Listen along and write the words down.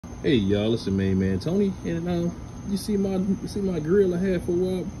Hey y'all, listen, man, Tony, and you see my grill I had for a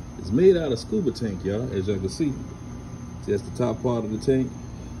while. It's made out of scuba tank, y'all. As y'all can see, that's the top part of the tank,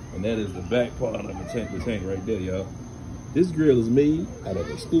 and that is the back part of the tank right there, y'all. This grill is made out of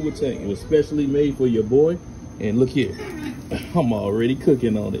a scuba tank. It was specially made for your boy. And look here, I'm already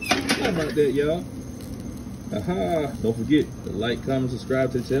cooking on it. How about that, y'all? Aha! Don't forget to like, comment,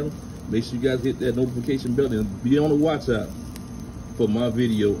 subscribe to the channel. Make sure you guys hit that notification bell and be on the watch out for my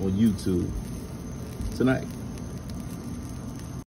video on YouTube tonight.